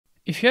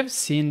If you have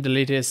seen the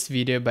latest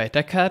video by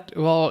TechHat,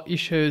 well, it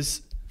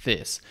shows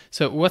this.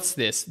 So what's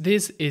this?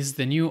 This is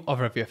the new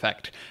overview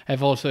effect.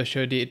 I've also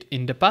showed it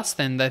in the past,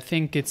 and I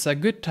think it's a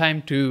good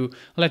time to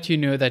let you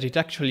know that it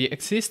actually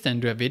exists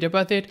and do a video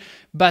about it.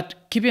 But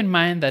keep in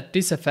mind that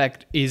this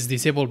effect is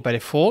disabled by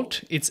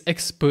default. It's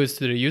exposed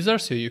to the user,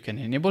 so you can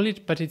enable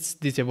it, but it's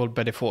disabled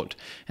by default.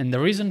 And the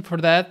reason for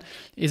that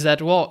is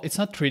that, well, it's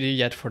not ready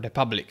yet for the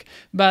public.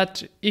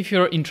 But if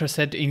you're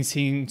interested in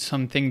seeing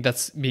something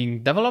that's being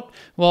developed,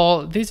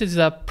 well, this is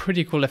a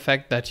pretty cool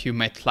effect that you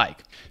might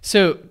like.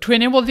 So to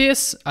enable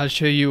this, I'll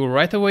show you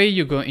right away.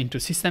 You go into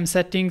system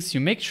settings, you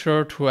make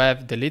sure to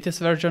have the latest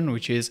version,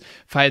 which is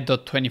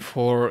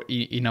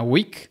 5.24 in a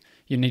week.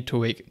 You need to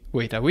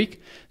wait a week.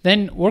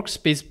 Then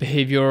workspace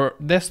behavior,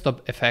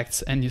 desktop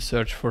effects, and you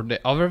search for the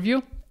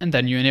overview, and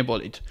then you enable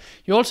it.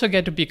 You also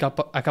get to pick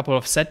up a couple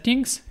of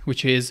settings,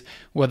 which is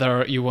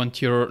whether you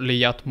want your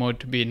layout mode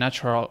to be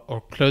natural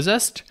or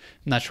closest.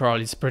 Natural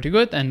is pretty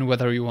good, and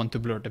whether you want to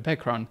blur the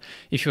background.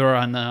 If you're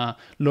on a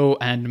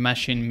low-end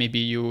machine, maybe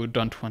you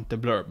don't want the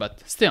blur,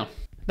 but still,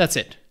 that's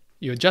it.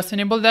 You just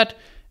enable that,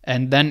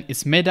 and then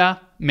it's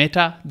meta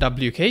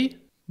W key,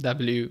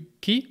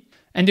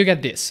 and you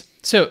get this.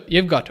 So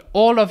you've got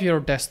all of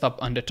your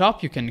desktop on the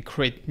top. You can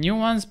create new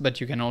ones,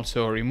 but you can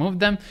also remove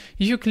them.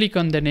 If you click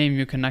on the name,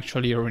 you can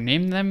actually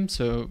rename them.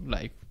 So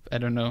like, I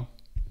don't know,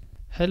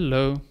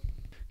 hello.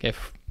 Okay,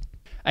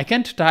 I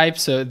can't type,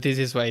 so this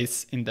is why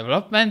it's in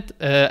development.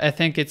 I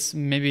think it's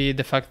maybe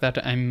the fact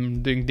that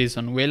I'm doing this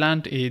on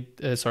Wayland,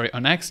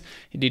 on X.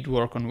 It did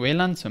work on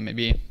Wayland, so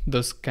maybe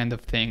those kind of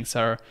things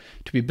are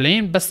to be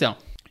blamed, but still,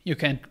 you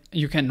can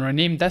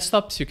rename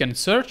desktops, you can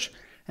search,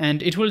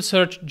 and it will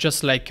search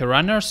just like a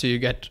runner, so you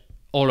get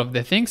all of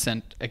the things.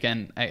 And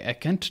again, I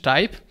can't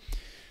type.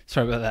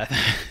 Sorry about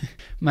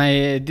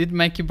that. Did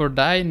my keyboard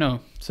die? No.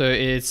 So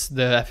it's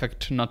the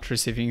effect not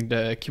receiving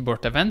the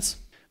keyboard events.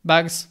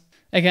 Bugs,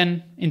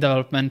 again, in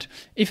development.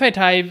 If I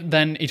type,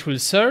 then it will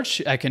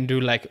search. I can do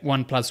like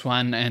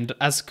 1+1, and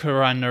as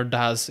runner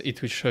does,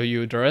 it will show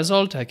you the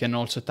result. I can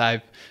also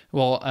type,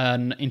 well,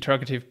 an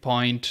interrogative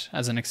point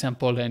as an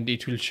example, and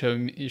it will show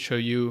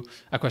you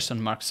a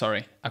question mark,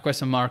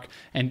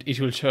 and it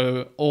will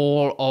show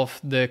all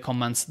of the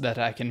commands that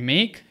I can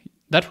make.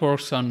 That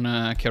works on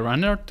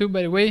KRunner too,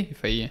 by the way.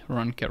 If I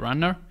run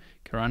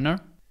KRunner,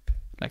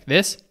 like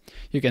this,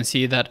 you can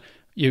see that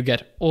you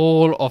get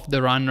all of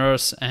the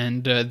runners,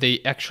 and they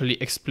actually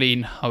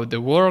explain how they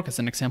work. As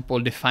an example,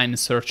 define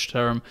search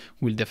term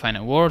will define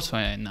a word. So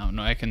I now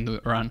know I can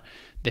run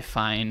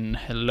define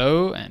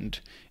hello, and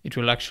it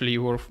will actually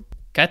work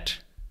cat.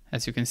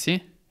 As you can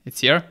see, it's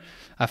here.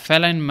 A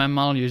feline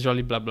mammal,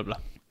 usually blah, blah, blah.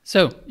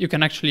 So you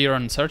can actually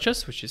run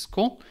searches, which is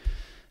cool.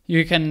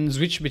 You can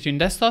switch between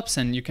desktops,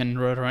 and you can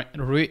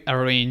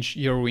rearrange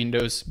your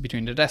windows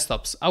between the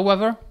desktops.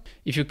 However,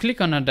 if you click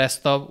on a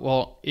desktop,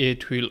 well,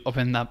 it will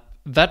open up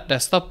that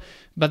desktop,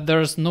 but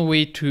there's no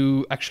way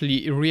to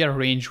actually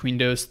rearrange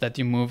windows that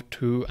you move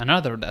to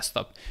another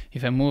desktop.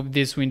 If I move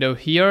this window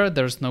here,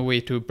 there's no way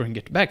to bring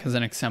it back, as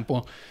an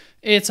example.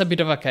 It's a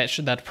bit of a catch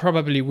that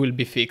probably will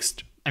be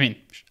fixed. I mean,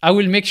 I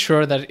will make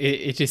sure that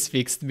it is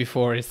fixed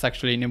before it's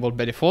actually enabled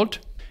by default.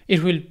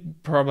 It will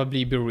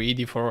probably be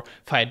ready for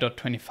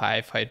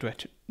 5.25,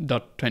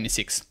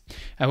 5.26.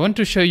 I want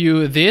to show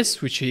you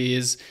this, which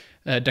is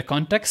the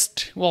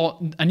context.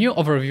 Well, a new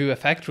overview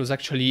effect was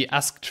actually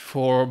asked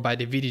for by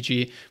the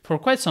VDG for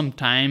quite some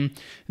time.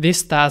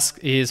 This task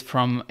is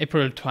from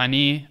April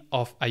 20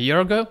 of a year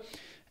ago.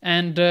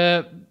 And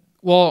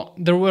well,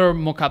 there were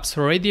mockups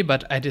already,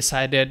 but I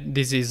decided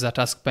this is a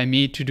task by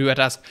me to do a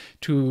task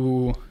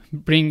to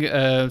bring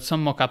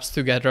some mockups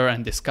together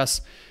and discuss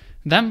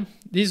them.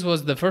 This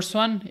was the first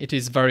one. It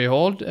is very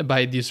old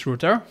by this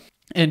router,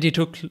 and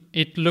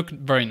it looked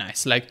very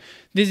nice. Like,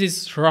 this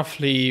is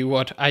roughly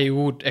what I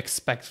would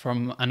expect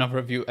from an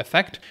overview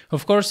effect.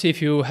 Of course,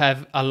 if you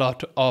have a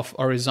lot of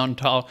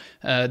horizontal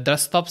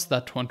desktops,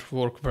 that won't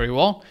work very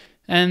well.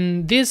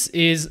 And this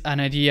is an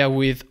idea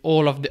with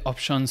all of the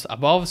options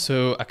above,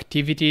 so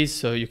activities,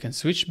 so you can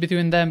switch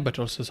between them, but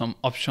also some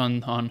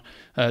option on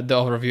the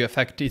overview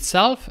effect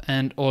itself,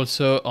 and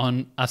also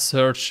on a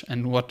search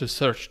and what to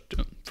search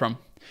from.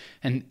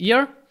 And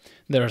here,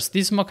 there's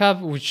this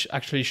mockup, which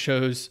actually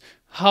shows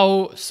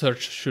how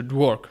search should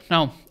work.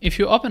 Now, if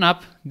you open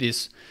up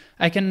this,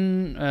 I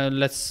can,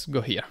 let's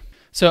go here.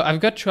 So I've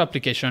got two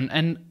applications,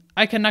 and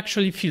I can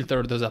actually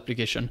filter those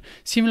applications.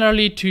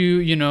 Similarly to,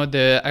 you know,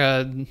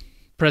 the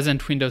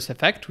present Windows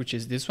effect, which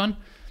is this one.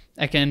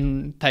 I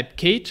can type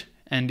Kate,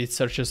 and it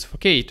searches for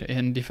Kate.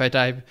 And if I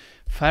type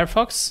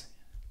Firefox,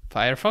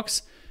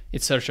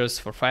 it searches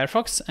for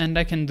Firefox, and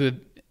I can do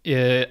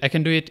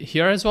it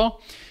here as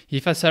well.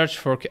 If I search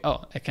for,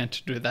 oh, I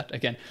can't do that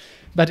again.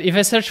 But if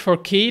I search for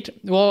Kate,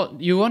 well,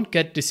 you won't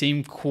get the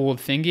same cool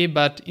thingy,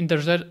 but in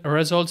the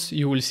results,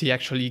 you will see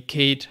actually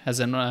Kate as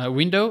a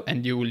window,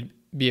 and you will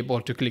be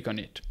able to click on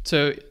it.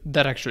 So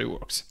that actually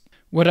works.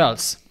 What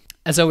else?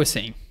 As I was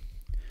saying,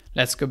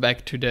 let's go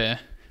back to the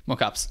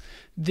mockups.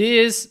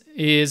 This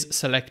is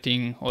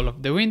selecting all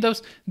of the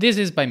windows. This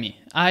is by me.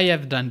 I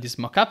have done this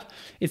mockup.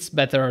 It's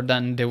better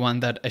than the one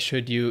that I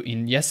showed you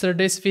in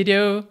yesterday's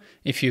video.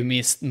 If you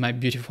missed my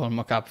beautiful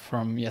mockup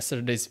from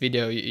yesterday's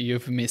video,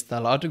 you've missed a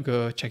lot.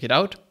 Go check it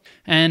out.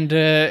 And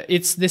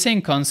it's the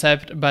same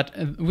concept, but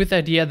with the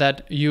idea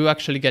that you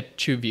actually get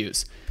two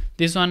views,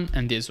 this one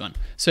and this one.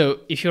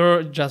 So if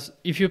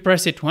you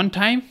press it one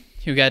time,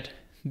 you get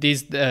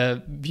this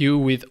view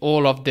with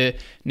all of the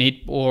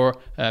native or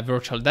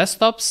virtual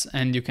desktops,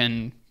 and you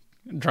can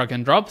drag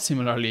and drop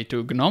similarly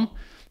to GNOME.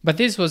 But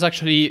this was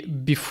actually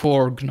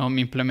before GNOME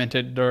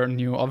implemented their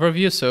new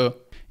overview, so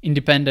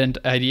independent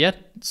idea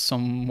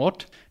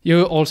somewhat.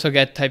 You also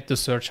get type to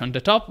search on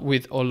the top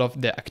with all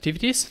of the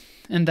activities.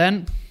 And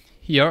then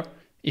here,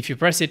 if you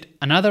press it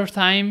another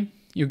time,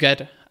 you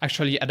get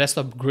actually a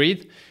desktop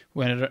grid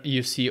where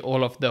you see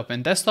all of the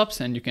open desktops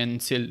and you can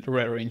still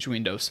rearrange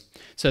windows.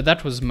 So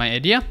that was my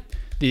idea.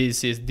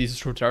 This is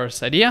this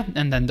router's idea.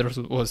 And then there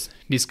was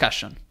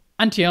discussion.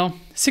 Until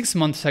 6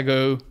 months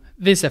ago,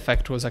 this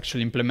effect was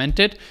actually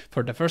implemented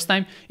for the first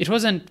time. It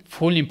wasn't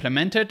fully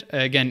implemented.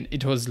 Again,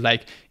 it was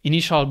like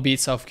initial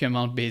bits of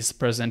QML-based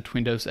present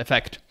Windows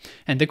effect.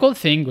 And the cool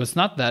thing was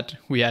not that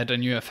we had a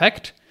new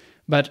effect,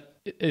 but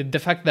the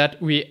fact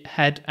that we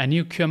had a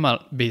new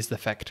QML-based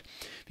effect.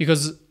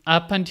 Because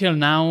up until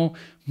now,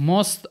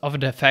 most of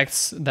the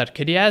effects that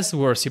KDE has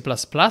were C++,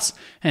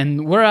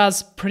 and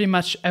whereas pretty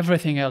much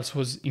everything else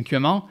was in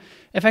QML,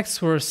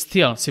 effects were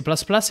still C++,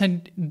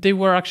 and they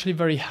were actually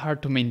very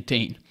hard to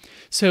maintain.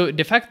 So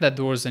the fact that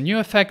there was a new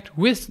effect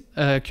with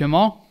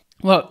QML,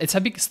 well, it's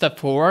a big step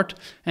forward,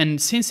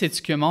 and since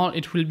it's QML,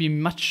 it will be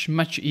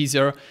much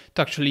easier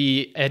to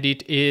actually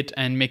edit it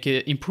and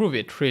improve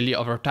it really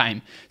over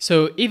time.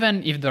 So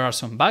even if there are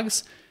some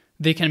bugs,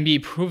 they can be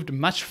improved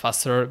much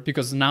faster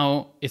because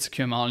now it's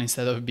QML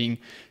instead of being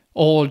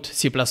old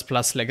C++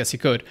 legacy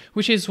code,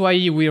 which is why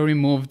we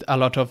removed a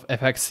lot of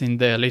effects in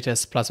the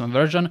latest Plasma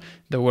version.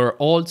 There were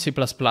old C++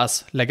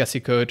 legacy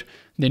code.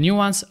 The new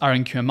ones are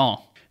in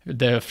QML.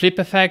 The flip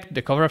effect,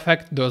 the cover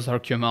effect, those are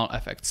QML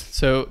effects.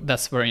 So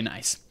that's very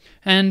nice.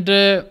 And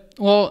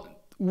well,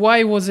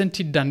 why wasn't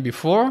it done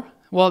before?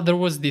 Well, there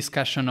was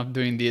discussion of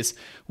doing this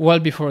well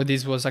before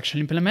this was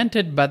actually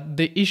implemented, but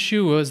the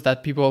issue was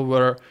that people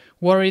were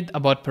worried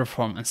about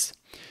performance.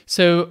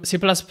 So C++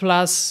 for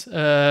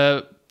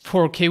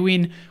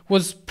KWin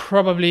was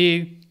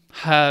probably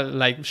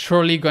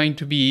surely going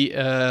to be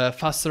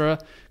faster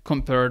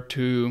compared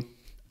to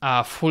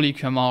a fully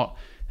QML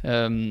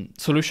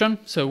solution.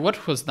 So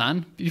what was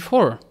done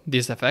before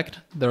this effect?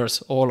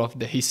 There's all of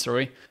the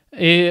history.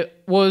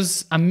 It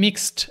was a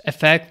mixed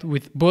effect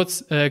with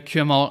both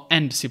QML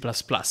and C++,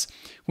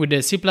 with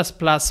the C++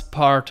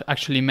 part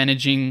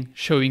actually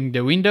showing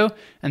the window,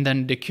 and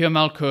then the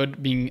QML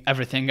code being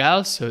everything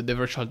else, so the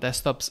virtual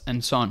desktops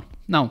and so on.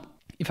 Now,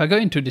 if I go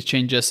into the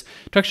changes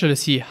to actually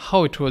see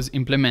how it was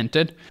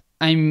implemented,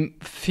 I'm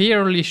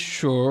fairly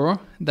sure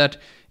that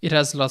it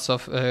has lots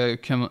of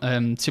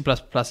C++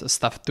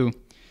 stuff too.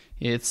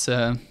 It's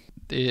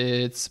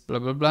blah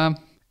blah blah.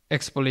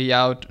 Expo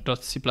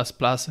layout.c++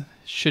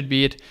 should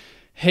be it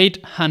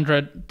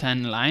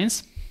 810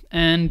 lines,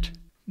 and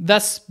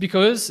that's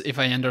because, if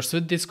I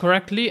understood this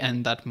correctly,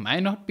 and that might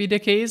not be the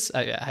case,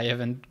 I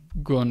haven't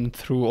gone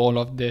through all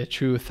of the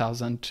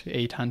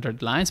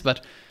 2800 lines,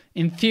 but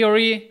in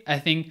theory I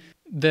think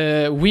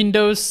the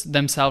windows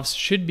themselves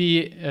should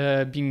be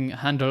being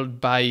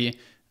handled by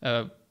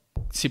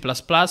C++,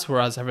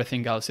 whereas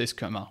everything else is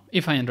QML,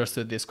 if I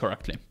understood this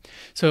correctly.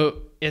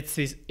 So it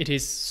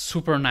is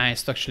super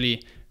nice to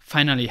actually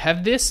finally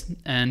have this,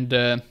 and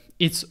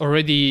it's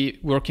already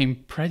working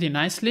pretty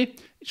nicely.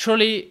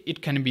 Surely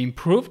it can be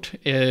improved.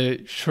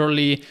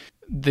 Surely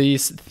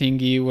this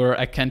thingy where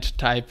I can't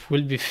type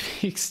will be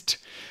fixed.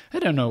 I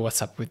don't know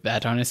what's up with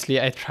that,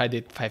 honestly. I tried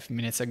it 5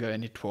 minutes ago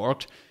and it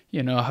worked.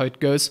 You know how it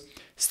goes.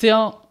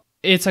 Still,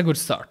 it's a good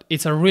start.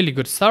 It's a really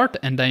good start,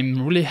 and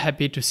I'm really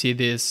happy to see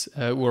this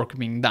work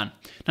being done.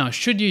 Now,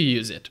 should you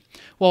use it?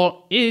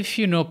 Well, if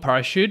you know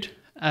Parachute,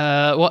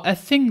 well, I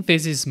think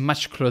this is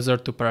much closer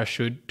to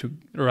Parachute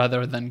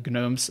rather than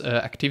GNOME's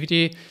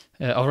activity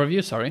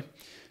overview, sorry.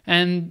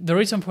 And the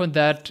reason for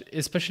that,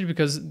 especially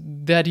because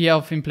the idea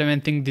of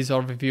implementing this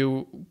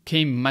overview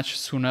came much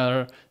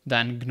sooner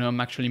than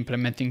GNOME actually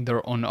implementing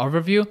their own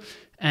overview.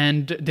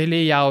 And the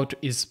layout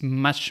is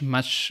much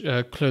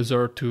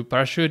closer to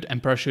Parachute,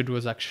 and Parachute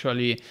was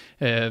actually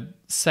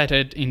set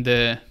in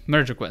the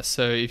merge request.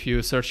 So if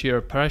you search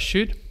here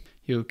Parachute,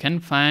 you can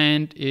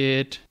find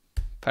it.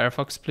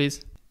 Firefox,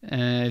 please.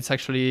 It's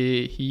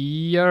actually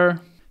here,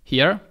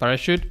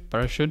 Parachute,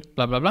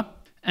 blah, blah, blah.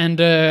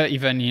 And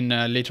even in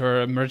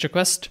later merge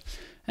request.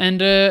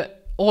 And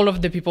all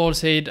of the people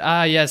said,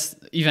 yes,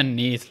 even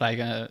Neat,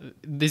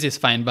 this is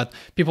fine. But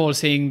people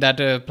saying that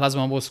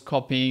Plasma was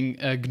copying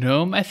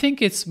GNOME. I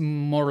think it's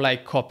more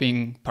like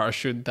copying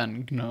Parachute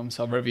than GNOME's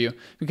overview,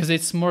 because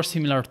it's more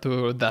similar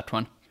to that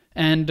one.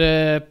 And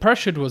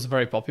Parachute was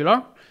very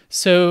popular.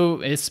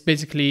 So it's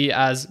basically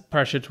as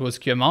Parachute was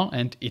QML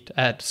and it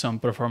had some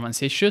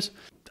performance issues.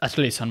 at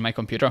least on my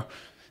computer.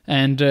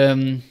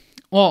 And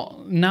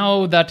well,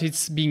 now that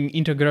it's being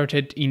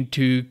integrated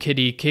into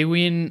KDE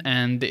Kwin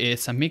and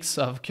it's a mix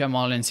of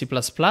QML and C++,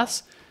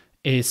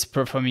 it's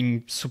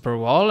performing super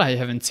well. I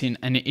haven't seen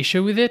any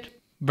issue with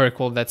it. Very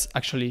cool, that's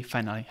actually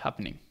finally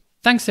happening.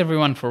 Thanks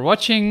everyone for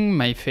watching.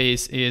 My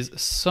face is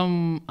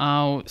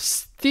somehow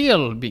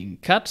still being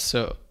cut,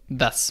 so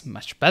that's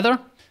much better.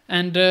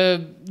 And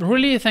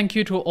really thank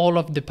you to all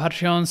of the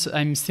Patreons.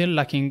 I'm still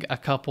lacking a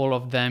couple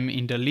of them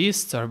in the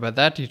list. Sorry about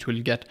that, it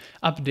will get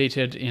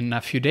updated in a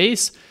few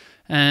days.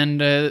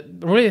 And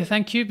really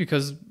thank you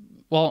because,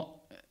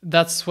 well,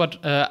 that's what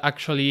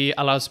actually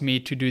allows me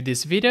to do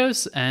these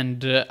videos.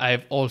 And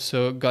I've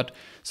also got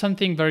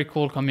something very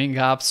cool coming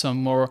up, some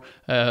more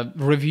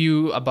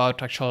review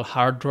about actual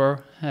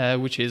hardware,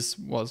 which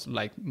was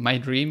like my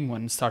dream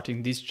when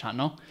starting this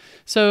channel.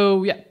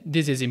 So yeah,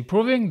 this is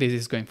improving, this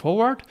is going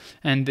forward.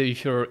 And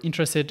if you're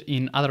interested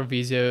in other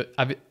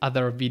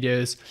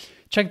videos,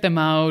 check them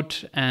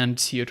out and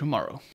see you tomorrow.